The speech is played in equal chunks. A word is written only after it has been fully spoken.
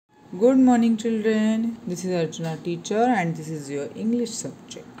Good morning, children. This is Archana teacher and this is your English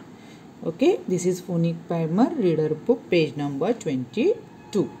subject. Okay, this is phonic primer reader book page number 22.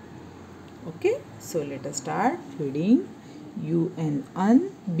 Okay, so let us start reading. U and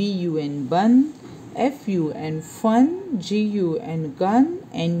un, B U and bun, F U and fun, G U and gun,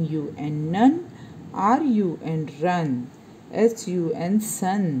 N U and none, R U and run, S U and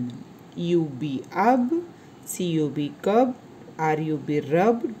sun, U B ub, C U B cub, R U B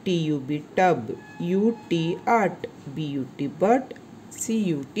rub, T U B tub, U T art, B U T but, C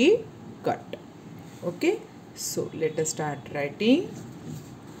U T cut. Okay, so let us start writing.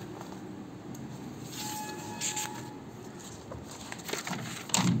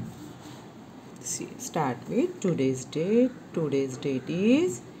 See, start with today's date. Today's date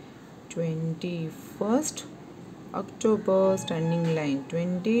is 21st October, standing line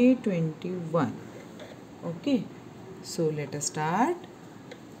 2021. Okay, so let us start.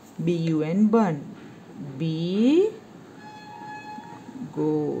 B U N bun. B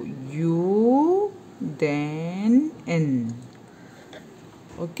go U then N.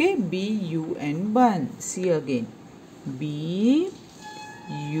 Okay, B U N bun. See again. B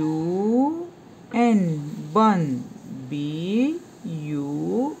U N bun. B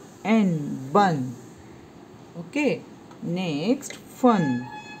U N bun. Okay, next fun.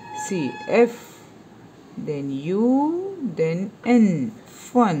 See F then U then N,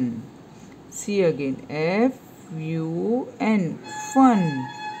 fun. See again, F U N, fun.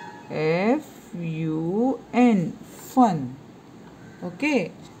 F U N, fun.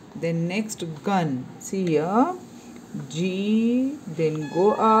 Okay, then next gun. See here, G then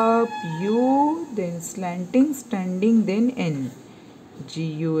go up, U then slanting standing then N, G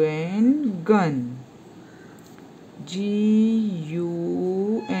U N, gun. G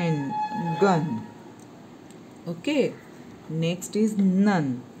U N, gun. Okay, next is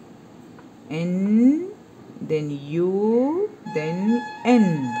none. N then U then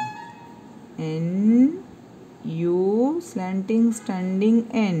N. N U slanting standing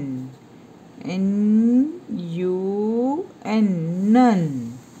N. N U N,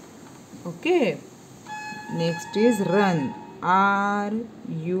 none. Okay, next is run. R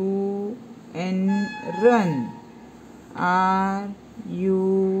U N, run. R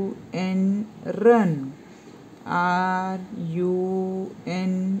U N, run. R U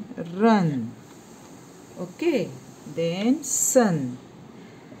N, run. Okay, then sun.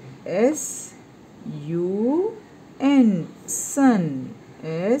 S U N, sun.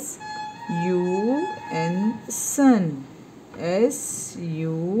 S U N, sun. S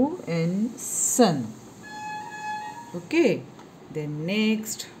U N, sun. Okay, then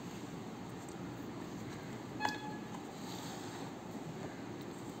next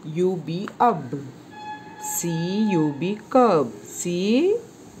U B ub. C U B cub. C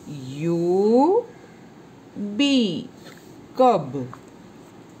U B cub.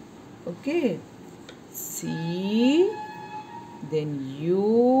 Okay, C then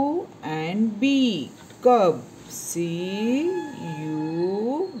U and B, cub. C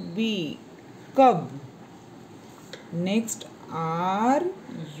U B, cub. Next R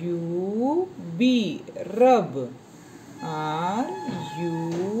U B, rub. R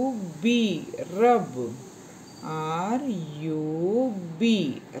U B, rub. R U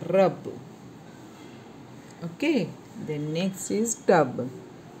B, rub. Okay, then next is tub.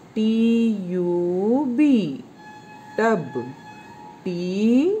 T U B, tub.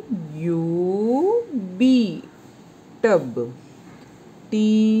 T U B, tub.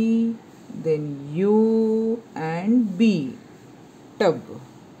 T then U and B, tub.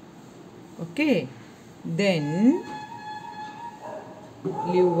 Okay, then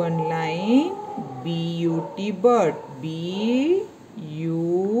leave one line. B U T bird. B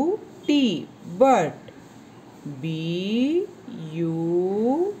U T bird. B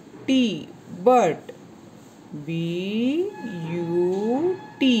U T bird. B U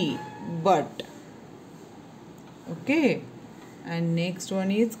T but. Okay, and next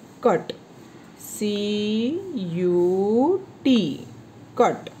one is cut. C U T,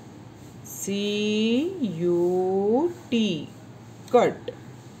 cut. C U T, cut.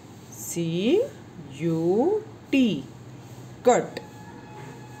 C U T, cut.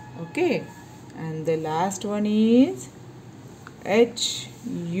 Okay, and the last one is H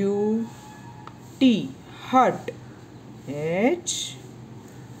U T, hut. H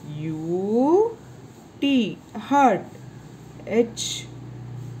U T, hut. H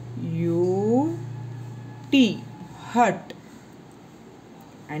U T, hut.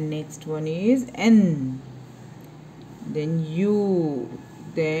 And next one is N, then U,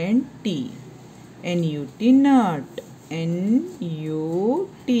 then T. N U T, nut.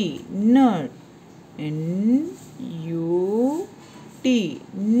 N-U-T, nut. N-U-T,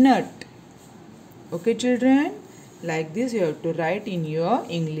 nut. Okay, children? Like this you have to write in your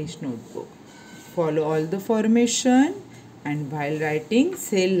English notebook. Follow all the formation and while writing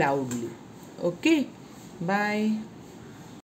say loudly. Okay? Bye.